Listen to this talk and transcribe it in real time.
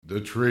The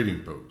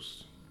trading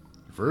post.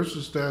 First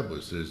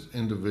established as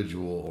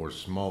individual or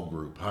small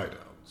group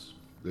hideouts,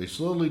 they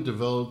slowly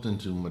developed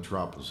into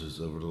metropolises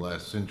over the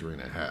last century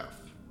and a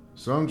half.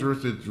 Some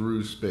drifted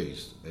through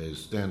space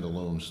as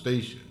standalone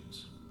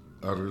stations.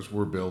 Others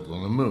were built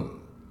on the moon.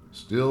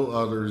 Still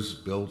others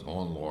built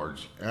on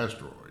large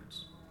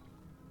asteroids.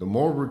 The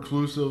more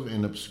reclusive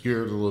and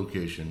obscure the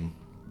location,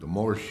 the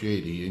more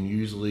shady and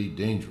usually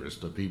dangerous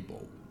the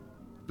people.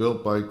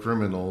 Built by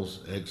criminals,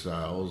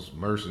 exiles,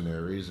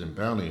 mercenaries, and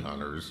bounty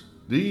hunters,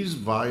 these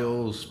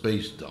vile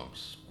space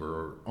dumps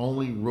were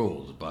only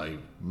ruled by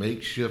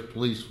makeshift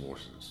police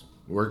forces,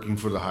 working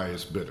for the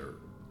highest bidder.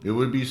 It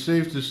would be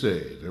safe to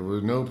say there were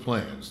no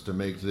plans to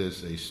make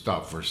this a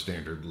stop for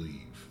standard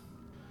leave.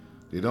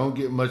 They don't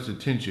get much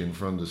attention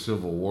from the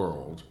civil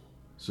world,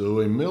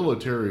 so a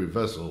military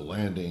vessel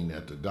landing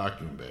at the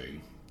docking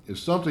bay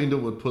is something that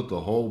would put the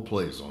whole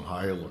place on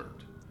high alert.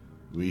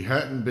 We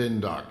hadn't been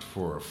docked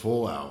for a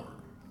full hour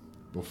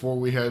before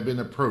we had been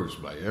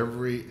approached by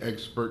every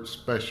expert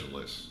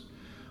specialist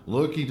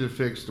looking to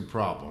fix the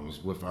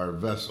problems with our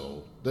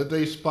vessel that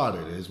they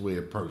spotted as we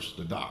approached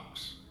the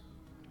docks.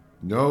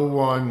 No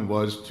one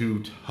was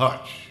to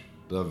touch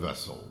the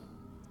vessel.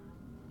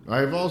 I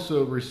have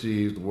also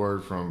received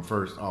word from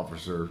First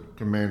Officer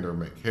Commander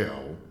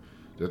McHale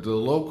that the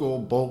local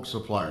bulk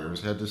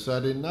suppliers had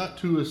decided not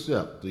to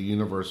accept the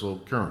universal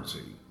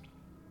currency.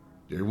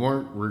 They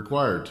weren't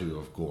required to,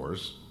 of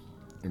course,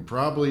 and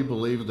probably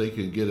believed they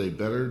could get a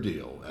better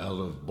deal out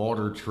of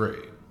barter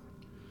trade.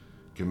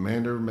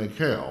 Commander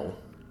McHale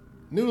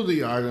knew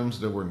the items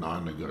that were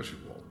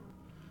non-negotiable.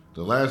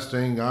 The last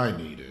thing I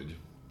needed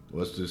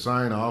was to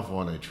sign off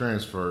on a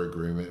transfer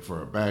agreement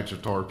for a batch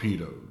of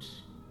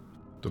torpedoes.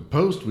 The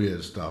post we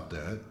had stopped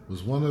at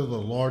was one of the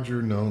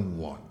larger known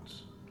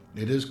ones.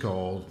 It is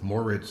called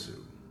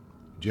Mooretsu,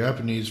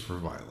 Japanese for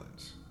violence.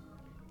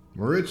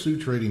 Mooretsu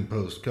trading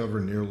posts cover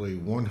nearly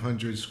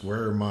 100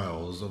 square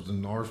miles of the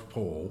North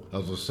Pole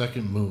of the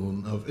second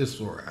moon of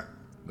Iswarak.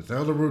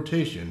 Without a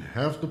rotation,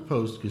 half the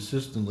post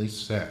consistently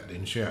sat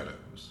in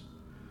shadows.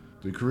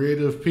 The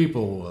creative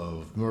people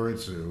of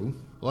Mooretsu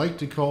like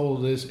to call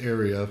this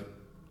area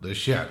the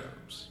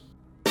Shadows.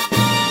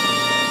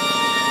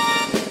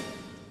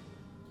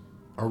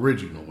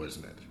 Original,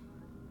 isn't it?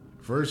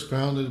 First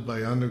founded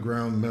by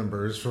underground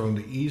members from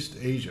the East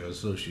Asia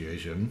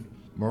Association,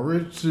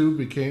 Mooretsu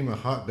became a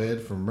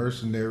hotbed for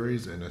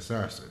mercenaries and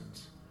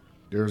assassins.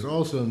 There is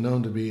also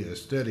known to be a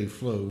steady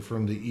flow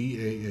from the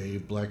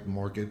EAA black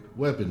market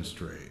weapons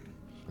trade,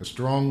 a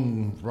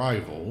strong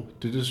rival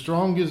to the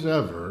strongest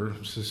ever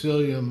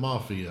Sicilian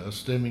mafia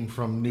stemming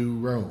from New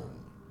Rome,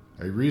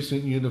 a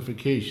recent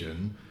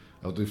unification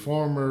of the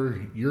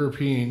former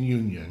European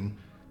Union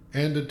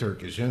and the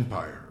Turkish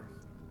Empire.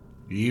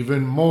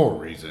 Even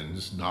more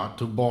reasons not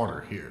to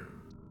barter here.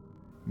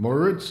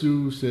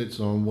 Mooretsu sits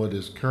on what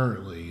is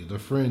currently the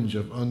fringe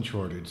of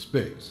uncharted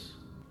space.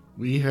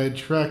 We had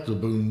tracked the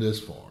boon this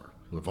far,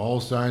 with all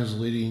signs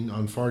leading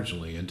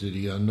unfortunately into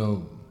the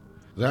unknown.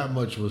 That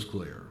much was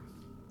clear.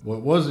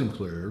 What wasn't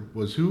clear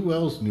was who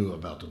else knew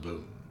about the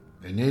boon,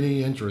 and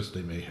any interest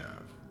they may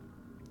have.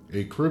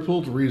 A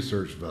crippled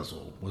research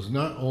vessel was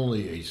not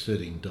only a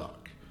sitting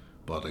duck,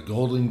 but a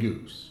golden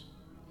goose.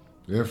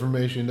 The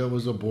information that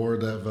was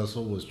aboard that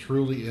vessel was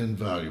truly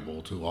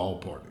invaluable to all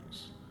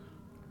parties.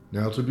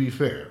 Now, to be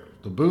fair,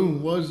 the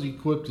boon was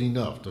equipped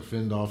enough to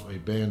fend off a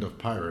band of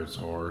pirates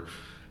or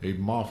a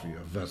mafia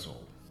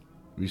vessel.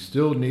 We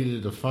still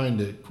needed to find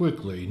it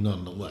quickly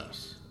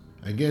nonetheless.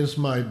 Against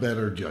my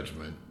better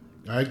judgment,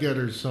 I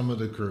gathered some of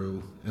the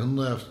crew and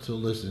left to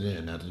listen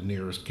in at the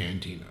nearest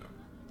cantina.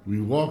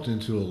 We walked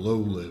into a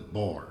low-lit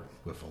bar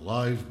with a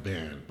live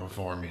band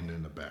performing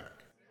in the back.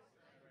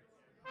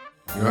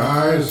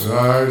 Nice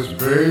eyes,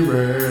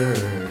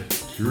 baby,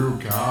 to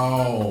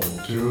call.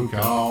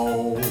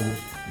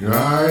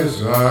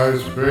 Nice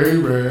eyes,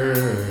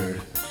 baby,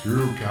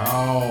 to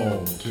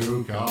call.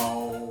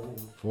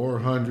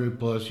 400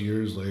 plus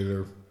years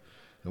later,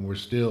 and we're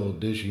still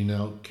dishing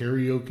out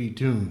karaoke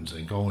tunes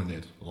and calling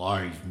it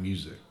live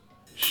music.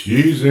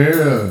 She's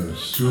in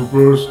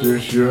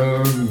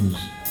superstitions,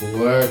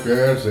 black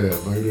as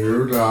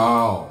ebony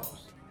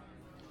dolls.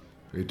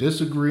 A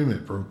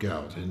disagreement broke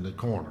out in the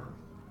corner.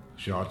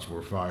 Shots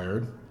were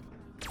fired.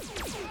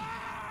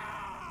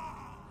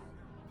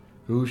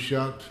 Who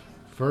shot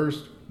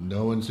first?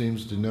 No one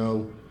seems to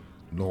know,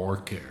 nor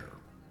care.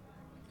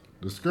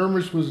 The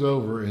skirmish was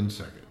over in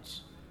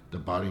seconds, the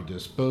body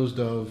disposed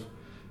of,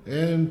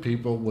 and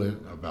people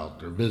went about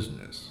their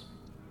business.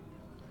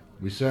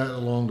 We sat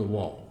along the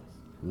wall,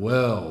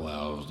 well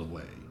out of the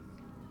way.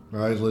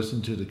 I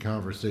listened to the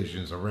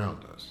conversations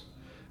around us.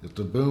 If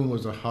the boom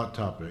was a hot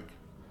topic,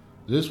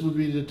 this would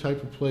be the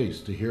type of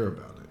place to hear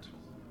about it.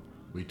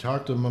 We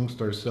talked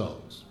amongst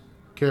ourselves,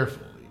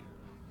 carefully.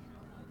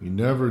 You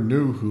never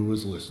knew who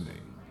was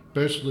listening,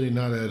 especially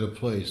not at a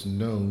place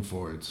known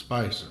for its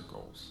spy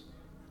circles.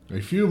 A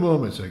few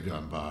moments had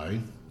gone by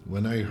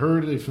when I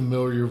heard a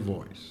familiar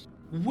voice.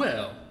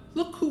 Well,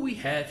 look who we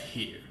have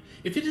here.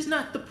 If it is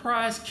not the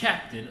prize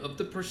captain of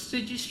the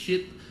prestigious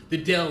ship,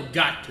 The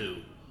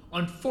Delgato,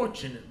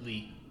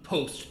 unfortunately,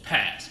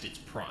 past its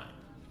prime.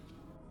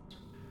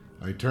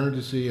 I turned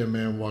to see a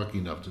man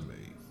walking up to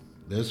me.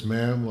 This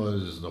man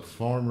was the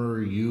former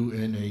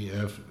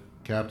UNAF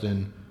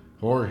Captain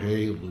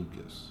Jorge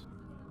Lucas.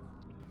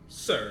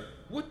 Sir,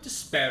 what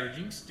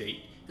disparaging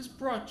state has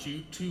brought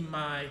you to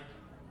my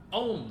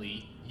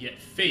only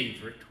yet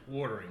favorite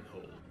watering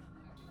hole?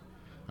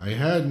 I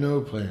had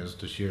no plans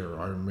to share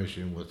our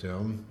mission with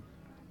him,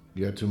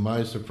 yet to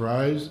my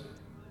surprise,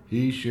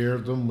 he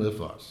shared them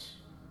with us.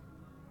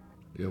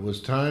 It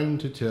was time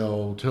to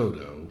tell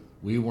Toto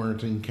we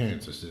weren't in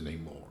Kansas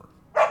anymore.